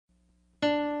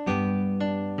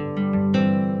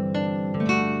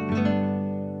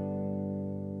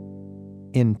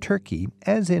In Turkey,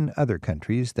 as in other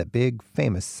countries, the big,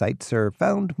 famous sites are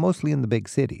found mostly in the big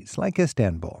cities, like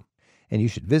Istanbul. And you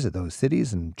should visit those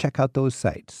cities and check out those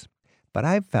sites. But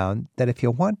I've found that if you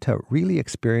want to really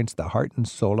experience the heart and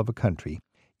soul of a country,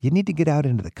 you need to get out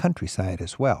into the countryside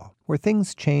as well, where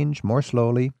things change more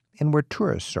slowly and where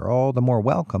tourists are all the more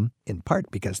welcome, in part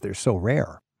because they're so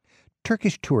rare.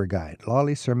 Turkish tour guide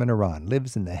Lale Sürmen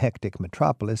lives in the hectic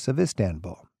metropolis of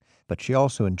Istanbul, but she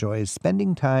also enjoys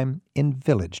spending time in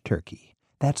village Turkey.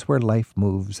 That's where life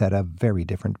moves at a very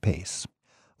different pace.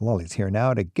 Lale's here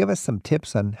now to give us some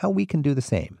tips on how we can do the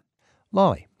same.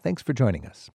 Lale, thanks for joining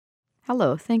us.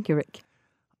 Hello, thank you, Rick.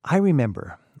 I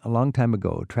remember a long time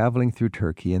ago traveling through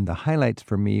Turkey, and the highlights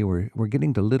for me were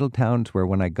getting to little towns where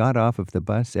when I got off of the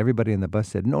bus, everybody in the bus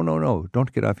said, no,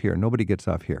 don't get off here. Nobody gets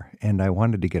off here. And I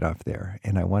wanted to get off there,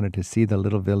 and I wanted to see the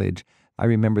little village. I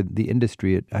remember the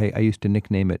industry, I used to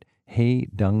nickname it hay,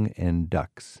 dung, and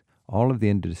ducks. All of the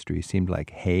industry seemed like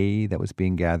hay that was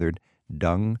being gathered,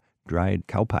 dung, dried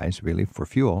cow pies, really, for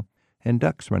fuel, and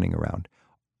ducks running around.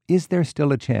 Is there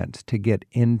still a chance to get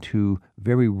into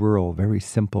very rural, very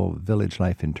simple village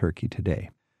life in Turkey today?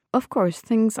 Of course,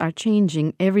 things are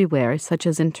changing everywhere, such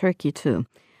as in Turkey too.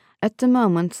 At the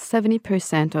moment,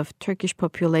 70% of Turkish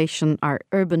population are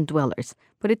urban dwellers,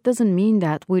 but it doesn't mean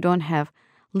that we don't have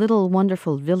little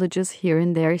wonderful villages here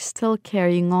and there still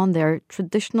carrying on their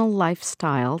traditional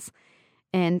lifestyles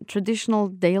and traditional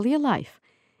daily life.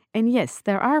 And yes,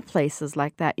 there are places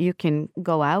like that you can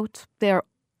go out. They're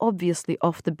obviously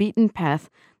off the beaten path,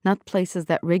 not places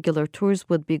that regular tours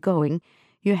would be going.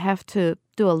 You have to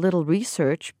do a little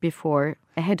research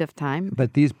ahead of time.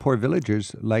 But these poor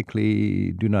villagers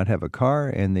likely do not have a car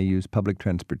and they use public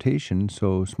transportation,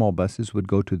 so small buses would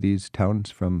go to these towns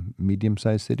from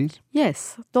medium-sized cities?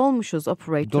 Yes, dolmuşuz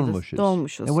operate.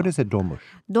 Dolmuşuz. And what is a dolmuş?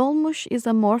 Dolmuş is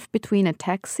a morph between a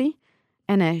taxi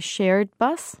and a shared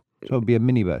bus. So it'll be a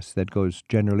minibus that goes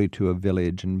generally to a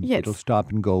village and It'll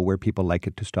stop and go where people like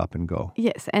it to stop and go.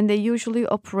 Yes, and they usually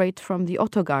operate from the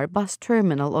otogar bus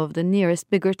terminal of the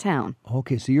nearest bigger town.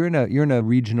 Okay, so you're in a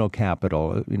regional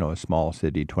capital, a small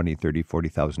city, 20, 30,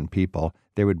 40,000 people.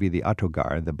 There would be the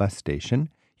otogar, the bus station.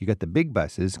 You got the big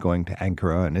buses going to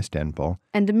Ankara and Istanbul.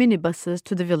 And the minibuses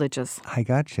to the villages. I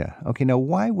gotcha. Okay, now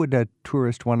why would a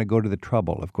tourist want to go to the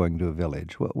trouble of going to a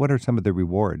village? What are some of the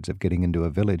rewards of getting into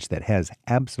a village that has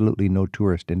absolutely no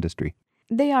tourist industry?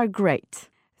 They are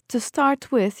great. To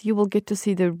start with, you will get to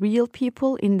see the real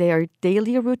people in their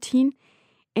daily routine.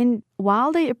 And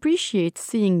while they appreciate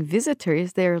seeing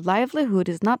visitors, their livelihood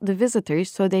is not the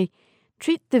visitors, so they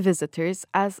treat the visitors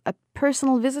as a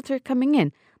personal visitor coming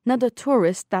in, not a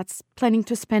tourist that's planning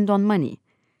to spend on money.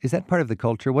 Is that part of the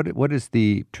culture? What is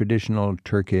the traditional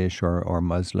Turkish or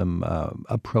Muslim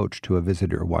approach to a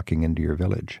visitor walking into your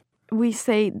village? We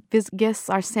say these guests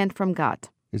are sent from God.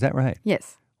 Is that right?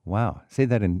 Yes. Wow. Say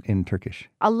that in Turkish.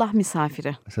 Allah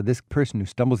misafiri. So this person who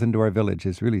stumbles into our village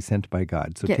is really sent by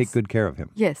God. So yes. Take good care of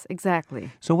him. Yes, exactly.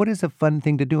 So what is a fun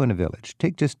thing to do in a village?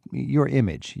 Take just your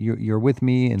image. You're with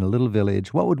me in a little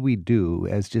village. What would we do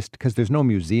because there's no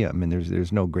museum and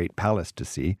there's no great palace to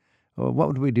see. What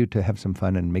would we do to have some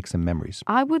fun and make some memories?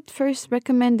 I would first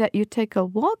recommend that you take a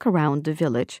walk around the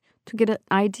village to get an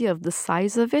idea of the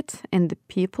size of it and the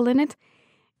people in it.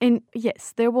 And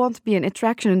yes, there won't be an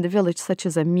attraction in the village such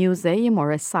as a museum or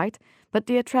a site, but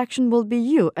the attraction will be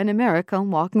you, an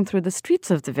American, walking through the streets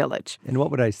of the village. And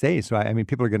what would I say? So,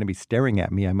 people are going to be staring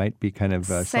at me. I might be kind of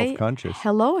self-conscious. Say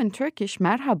hello in Turkish,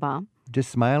 merhaba.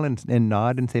 Just smile and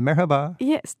nod and say merhaba.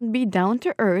 Yes, be down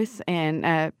to earth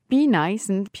and be nice,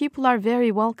 and people are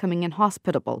very welcoming and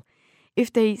hospitable.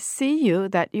 If they see you,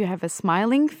 that you have a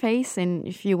smiling face, and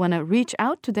if you want to reach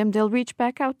out to them, they'll reach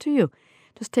back out to you.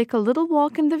 Just take a little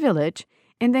walk in the village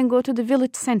and then go to the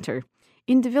village center.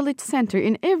 In the village center,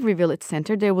 in every village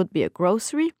center, there would be a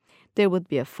grocery, there would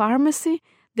be a pharmacy,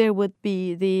 there would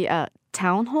be the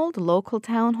town hall, the local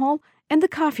town hall, and the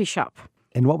coffee shop.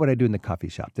 And what would I do in the coffee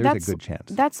shop? There's a good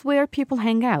chance. That's where people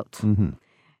hang out,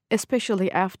 especially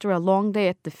after a long day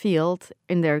at the field,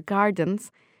 in their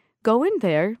gardens. Go in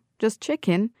there, just check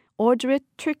in, order a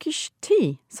Turkish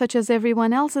tea, such as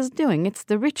everyone else is doing. It's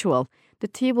the ritual. The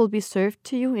tea will be served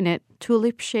to you in a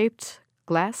tulip-shaped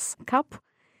glass cup,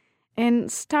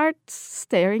 and start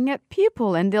staring at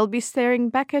people, and they'll be staring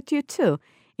back at you too.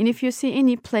 And if you see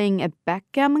any playing a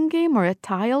backgammon game or a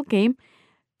tile game,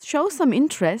 show some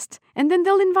interest, and then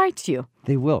they'll invite you.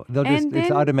 They will.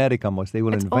 It's automatic almost. They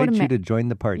will invite you to join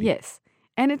the party. Yes,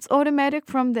 and it's automatic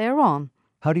from there on.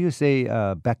 How do you say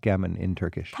backgammon in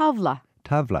Turkish? Tavla.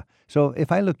 Tavla. So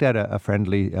if I looked at a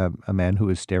friendly, a man who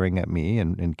was staring at me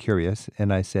and curious,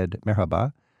 and I said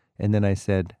merhaba, and then I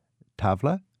said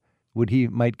tavla?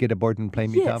 Might get aboard and play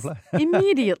me Yes, tavla?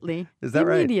 immediately. Is that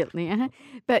right? Immediately.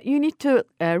 But you need to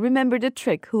remember the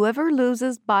trick. Whoever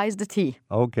loses buys the tea.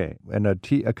 Okay. And a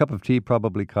cup of tea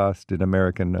probably cost in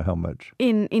American how much?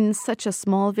 In such a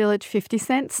small village, 50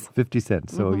 cents. 50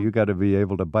 cents. So you got to be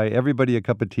able to buy everybody a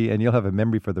cup of tea, and you'll have a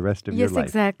memory for the rest of your Yes, life.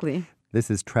 exactly.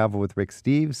 This is Travel with Rick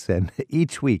Steves, and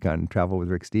each week on Travel with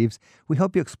Rick Steves, we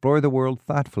help you explore the world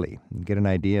thoughtfully and get an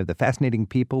idea of the fascinating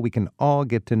people we can all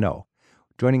get to know.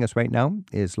 Joining us right now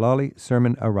is Lale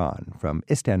Sermin Aran from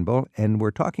Istanbul, and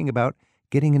we're talking about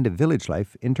getting into village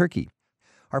life in Turkey.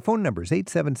 Our phone number is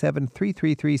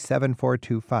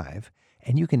 877-333-7425,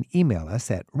 and you can email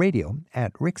us at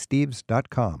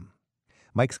radio@ricksteves.com.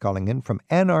 Mike's calling in from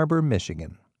Ann Arbor,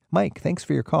 Michigan. Mike, thanks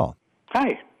for your call.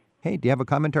 Hi. Hey, do you have a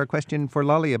comment or a question for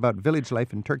Lale about village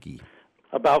life in Turkey?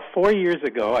 About 4 years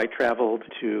ago, I traveled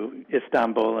to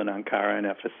Istanbul and Ankara and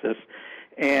Ephesus,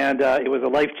 and it was a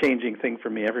life-changing thing for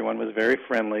me. Everyone was very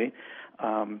friendly.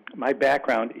 My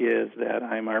background is that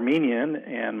I'm Armenian,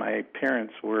 and my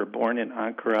parents were born in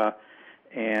Ankara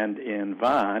and in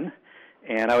Van,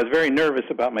 and I was very nervous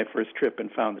about my first trip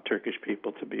and found the Turkish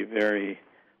people to be very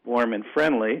warm and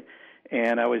friendly.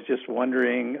 And I was just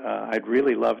wondering, I'd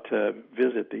really love to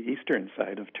visit the eastern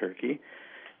side of Turkey.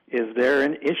 Is there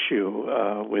an issue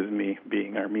with me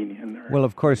being Armenian? Well,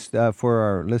 of course, for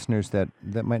our listeners that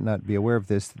might not be aware of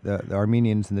this, the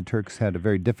Armenians and the Turks had a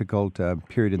very difficult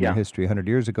period in their history 100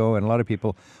 years ago, and a lot of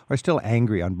people are still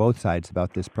angry on both sides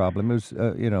about this problem. It was,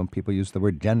 people use the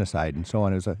word genocide and so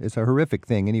on. It's a horrific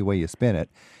thing any way you spin it.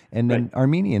 And then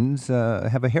Armenians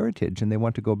have a heritage, and they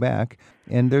want to go back.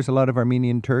 And there's a lot of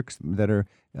Armenian Turks that are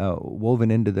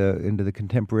woven into the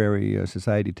contemporary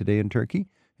society today in Turkey.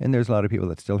 And there's a lot of people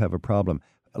that still have a problem.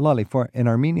 Lale, for an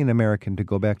Armenian American to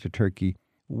go back to Turkey,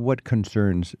 what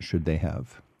concerns should they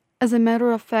have? As a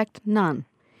matter of fact, none.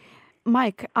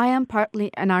 Mike, I am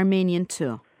partly an Armenian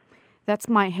too. That's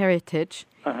my heritage.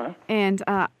 And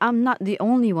I'm not the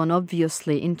only one,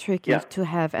 obviously, in Turkey to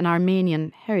have an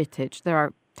Armenian heritage. There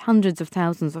are hundreds of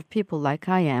thousands of people like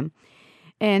I am.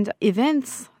 And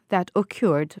events that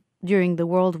occurred during the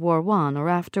World War I or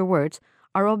afterwards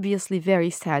are obviously very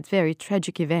sad, very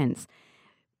tragic events.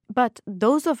 But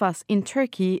those of us in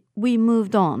Turkey, we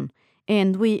moved on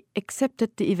and we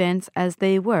accepted the events as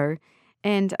they were.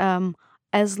 And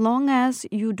as long as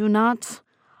you do not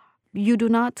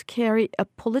carry a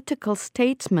political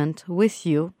statement with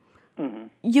you,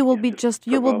 you will be just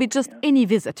any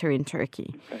visitor in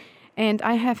Turkey. Okay. And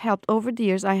I have helped over the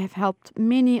years. I have helped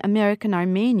many American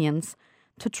Armenians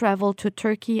to travel to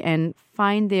Turkey and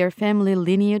find their family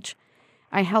lineage.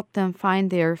 I helped them find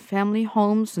their family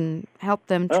homes and help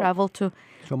them travel to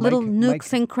little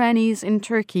nooks and crannies in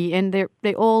Turkey, and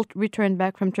they all returned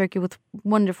back from Turkey with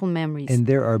wonderful memories. And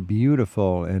there are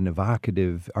beautiful and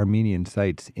evocative Armenian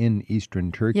sites in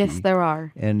eastern Turkey. Yes, there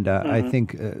are. And I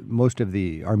think most of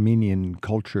the Armenian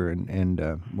culture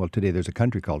and today there's a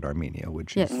country called Armenia,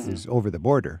 which is over the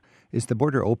border. Is the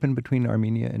border open between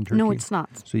Armenia and Turkey? No, it's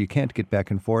not. So you can't get back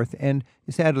and forth. And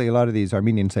sadly, a lot of these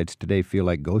Armenian sites today feel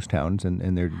like ghost towns, and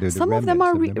they're Some of them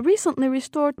are recently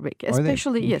restored, Rick.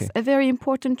 Especially, yes, a very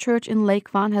important church in Lake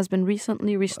Van has been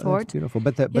recently restored. That's beautiful.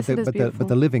 But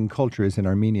the living culture is in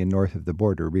Armenia north of the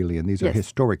border, really, and these are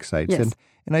historic sites. Yes.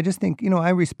 And I just think, I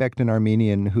respect an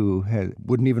Armenian who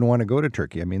wouldn't even want to go to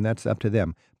Turkey. I mean, that's up to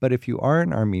them. But if you are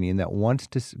an Armenian that wants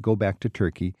to go back to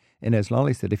Turkey, and as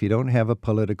Lale said, if you don't have a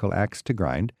political axe to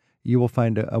grind, you will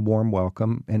find a warm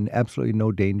welcome and absolutely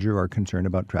no danger or concern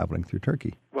about traveling through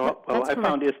Turkey. Well, I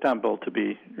found Istanbul to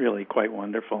be really quite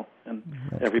wonderful, and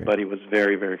everybody was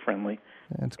very, very friendly.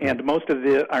 That's good. And most of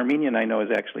the Armenian I know is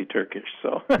actually Turkish.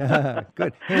 So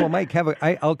good. Hey, well, Mike,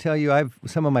 I'll tell you, I've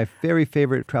some of my very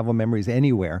favorite travel memories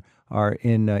anywhere are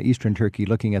in eastern Turkey,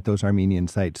 looking at those Armenian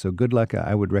sites. So good luck.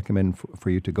 I would recommend for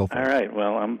you to go for it. All right.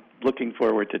 Well, I'm looking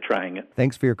forward to trying it.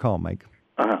 Thanks for your call, Mike.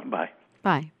 Bye.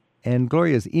 Bye. And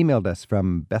Gloria's emailed us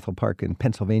from Bethel Park in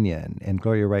Pennsylvania, and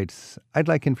Gloria writes, I'd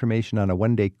like information on a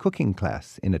one-day cooking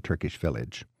class in a Turkish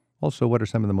village. Also, what are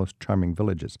some of the most charming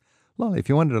villages? Lale, if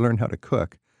you wanted to learn how to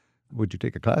cook, would you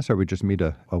take a class or would you just meet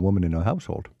a woman in a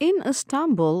household? In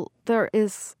Istanbul, there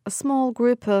is a small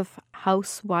group of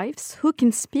housewives who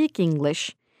can speak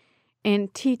English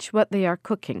and teach what they are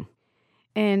cooking.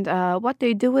 And what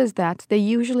they do is that they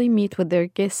usually meet with their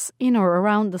guests in or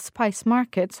around the spice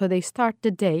market, so they start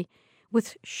the day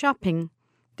with shopping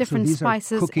different spices.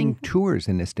 So these are cooking tours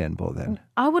in Istanbul then?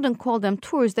 I wouldn't call them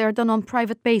tours. They're done on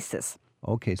private basis.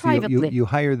 Okay, so you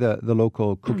hire the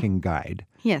local cooking guide.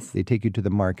 Yes. They take you to the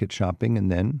market shopping, and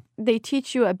then? They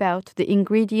teach you about the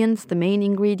ingredients, the main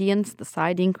ingredients, the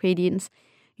side ingredients.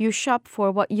 you shop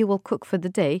for what you will cook for the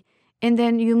day, and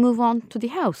then you move on to the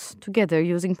house together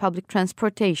using public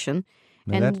transportation.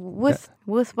 Now And with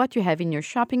what you have in your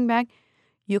shopping bag,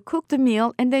 you cook the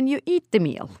meal and then you eat the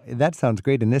meal. That sounds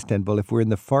great in Istanbul. If we're in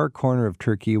the far corner of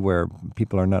Turkey where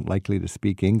people are not likely to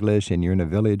speak English and you're in a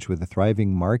village with a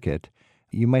thriving market,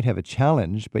 you might have a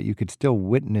challenge, but you could still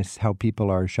witness how people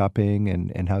are shopping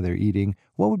and how they're eating.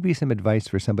 What would be some advice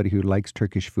for somebody who likes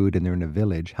Turkish food and they're in a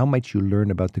village? How might you learn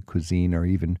about the cuisine or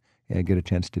even get a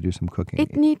chance to do some cooking?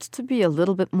 It needs to be a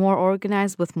little bit more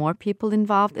organized with more people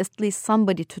involved, at least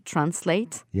somebody to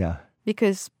translate. Yeah.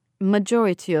 Because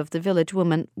majority of the village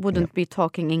women wouldn't be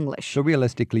talking English. So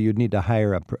realistically, you'd need to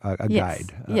hire a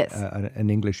guide, Yes. an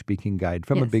English-speaking guide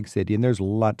from a big city. And there's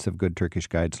lots of good Turkish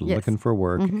guides looking for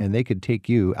work, and they could take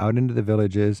you out into the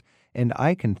villages. And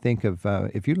I can think of,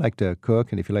 if you like to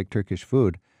cook and if you like Turkish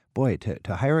food, boy,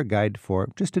 to hire a guide for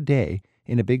just a day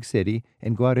in a big city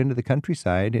and go out into the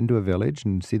countryside, into a village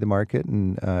and see the market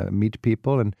and meet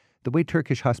people. And the way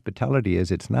Turkish hospitality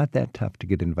is, it's not that tough to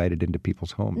get invited into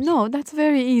people's homes. No, that's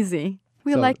very easy.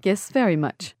 We like guests very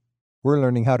much. We're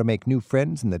learning how to make new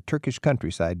friends in the Turkish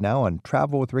countryside now on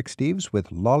Travel with Rick Steves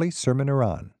with Lolly Sermon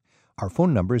Iran. Our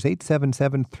phone number is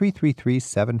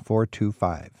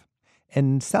 877-333-7425.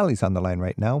 And Sally's on the line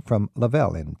right now from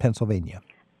Lavelle in Pennsylvania.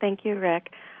 Thank you,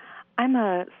 Rick. I'm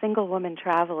a single woman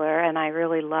traveler, and I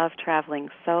really love traveling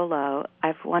solo.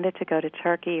 I've wanted to go to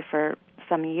Turkey for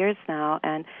some years now,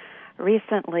 and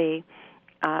recently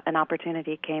an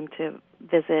opportunity came to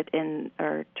visit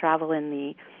or travel in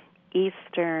the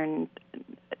eastern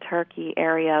Turkey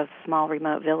area of small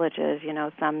remote villages. You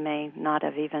know, some may not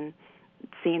have even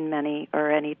seen many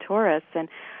or any tourists. And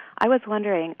I was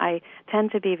wondering, I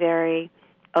tend to be very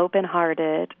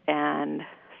open-hearted and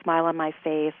smile on my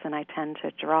face, and I tend to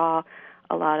draw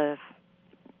a lot of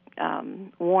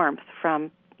warmth from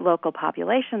local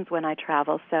populations when I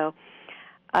travel. So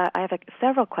I have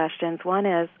several questions. One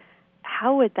is,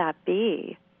 how would that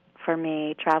be for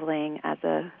me traveling as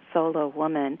a solo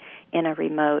woman in a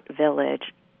remote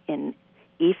village in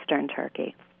eastern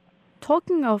Turkey?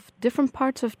 Talking of different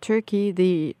parts of Turkey,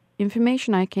 the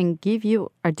information I can give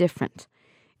you are different.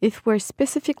 If we're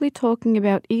specifically talking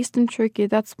about eastern Turkey,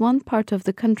 that's one part of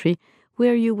the country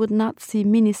where you would not see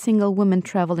many single women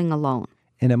traveling alone.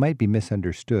 And it might be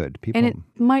misunderstood. And it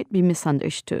might be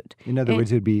misunderstood. In other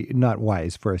words, it would be not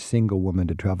wise for a single woman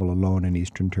to travel alone in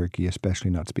eastern Turkey,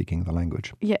 especially not speaking the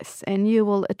language. Yes, and you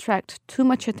will attract too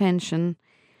much attention,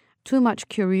 too much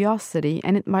curiosity,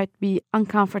 and it might be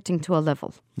uncomforting to a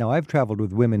level. Now, I've traveled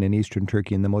with women in eastern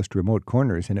Turkey in the most remote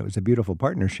corners, and it was a beautiful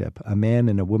partnership. A man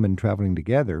and a woman traveling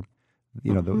together.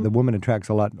 You know, the woman attracts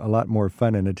a lot more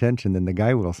fun and attention than the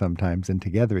guy will sometimes, and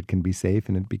together it can be safe,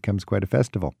 and it becomes quite a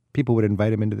festival. People would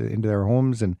invite him into their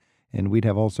homes, and we'd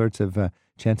have all sorts of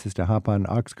chances to hop on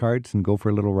ox carts and go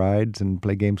for little rides and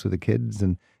play games with the kids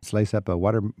and slice up a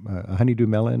honeydew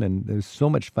melon, and there's so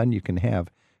much fun you can have.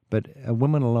 But a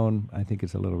woman alone, I think,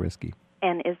 is a little risky.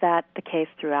 And is that the case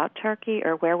throughout Turkey,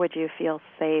 or where would you feel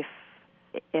safe,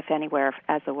 if anywhere,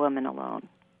 as a woman alone?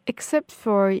 Except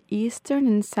for eastern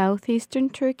and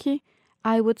southeastern Turkey,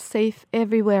 I would say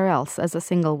everywhere else as a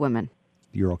single woman.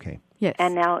 You're okay. Yes.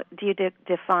 And now, do you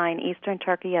define eastern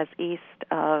Turkey as east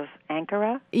of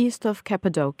Ankara? East of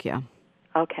Cappadocia.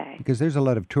 Okay. Because there's a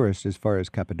lot of tourists as far as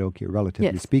Cappadocia,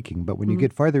 relatively speaking. But when you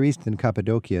get farther east than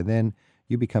Cappadocia, then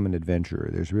you become an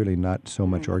adventurer. There's really not so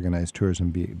much organized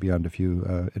tourism beyond a few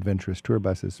adventurous tour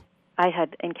buses. I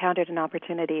had encountered an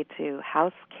opportunity to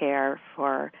house care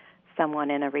for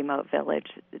someone in a remote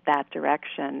village that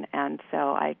direction, and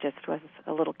so I just was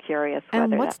a little curious.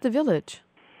 And what's the village?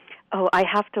 Oh, I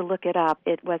have to look it up.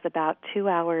 It was about 2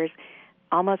 hours,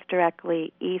 almost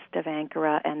directly east of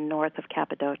Ankara and north of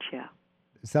Cappadocia.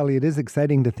 Sally, it is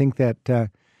exciting to think that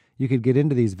you could get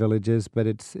into these villages, but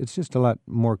it's just a lot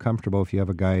more comfortable if you have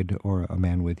a guide or a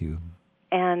man with you.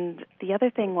 And the other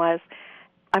thing was,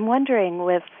 I'm wondering,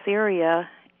 with Syria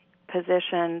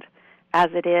positioned as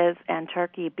it is and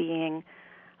Turkey being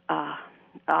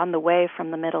on the way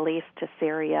from the Middle East to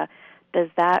Syria, does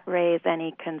that raise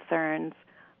any concerns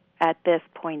at this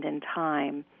point in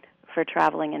time for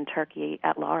traveling in Turkey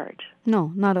at large?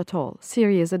 No, not at all.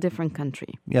 Syria is a different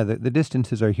country. Yeah, the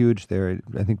distances are huge there.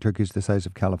 I think Turkey's the size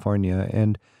of California,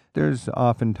 and there's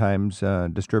oftentimes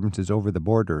disturbances over the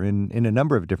border in a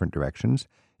number of different directions,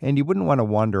 and you wouldn't want to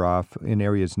wander off in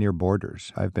areas near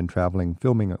borders. I've been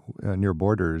filming near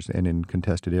borders and in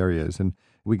contested areas, and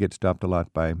we get stopped a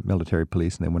lot by military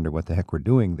police, and they wonder what the heck we're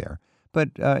doing there. But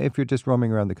if you're just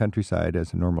roaming around the countryside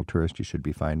as a normal tourist, you should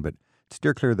be fine. But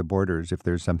steer clear of the borders if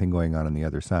there's something going on the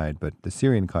other side. But the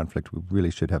Syrian conflict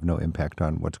really should have no impact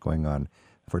on what's going on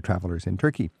for travelers in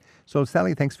Turkey. So,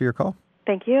 Sally, thanks for your call.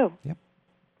 Thank you. Yep.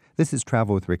 This is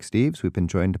Travel with Rick Steves. We've been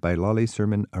joined by Lale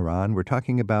Surman Aran. We're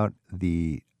talking about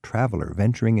the traveler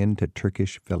venturing into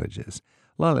Turkish villages.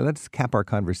 Lale, let's cap our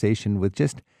conversation with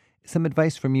just some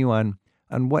advice from you on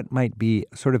what might be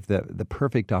sort of the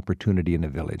perfect opportunity in a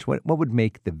village. What would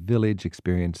make the village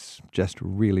experience just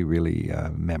really, really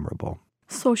memorable?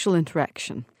 Social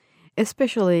interaction.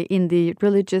 Especially in the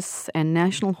religious and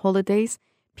national holidays,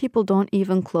 people don't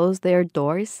even close their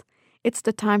doors. It's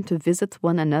the time to visit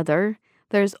one another.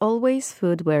 There's always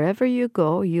food wherever you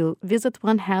go. You visit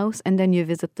one house, and then you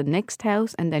visit the next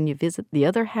house, and then you visit the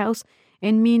other house.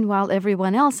 And meanwhile,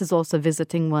 everyone else is also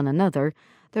visiting one another.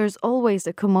 There's always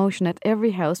a commotion at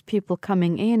every house, people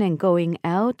coming in and going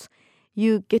out.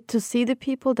 You get to see the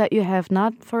people that you have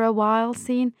not for a while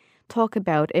seen. Talk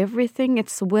about everything.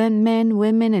 It's when men,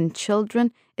 women, and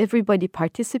children. Everybody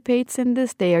participates in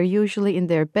this. They are usually in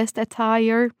their best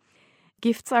attire.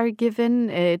 Gifts are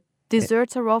given.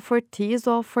 Desserts are offered. Tea is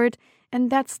offered. And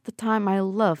that's the time I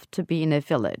love to be in a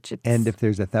village. And if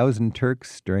there's 1,000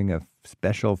 Turks during a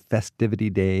special festivity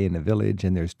day in a village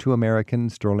and there's 2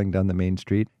 Americans strolling down the main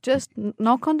street, just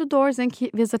knock on the doors and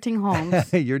keep visiting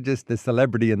homes. You're just the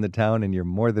celebrity in the town and you're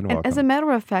more than welcome. And as a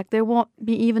matter of fact, there won't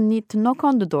be even need to knock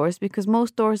on the doors because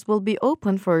most doors will be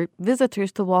open for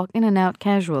visitors to walk in and out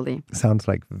casually. Sounds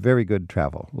like very good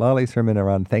travel. Lale Surman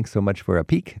Aran, thanks so much for a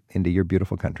peek into your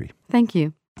beautiful country. Thank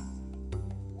you.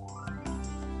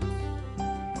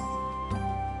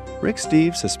 Rick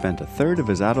Steves has spent a third of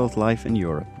his adult life in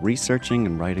Europe researching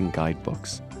and writing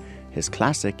guidebooks. His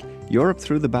classic, Europe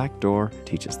Through the Back Door,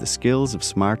 teaches the skills of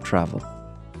smart travel.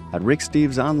 At Rick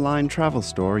Steves' online travel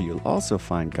store, you'll also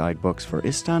find guidebooks for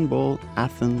Istanbul,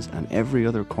 Athens, and every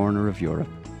other corner of Europe.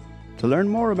 To learn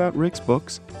more about Rick's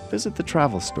books, visit the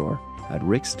travel store at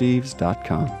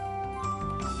ricksteves.com.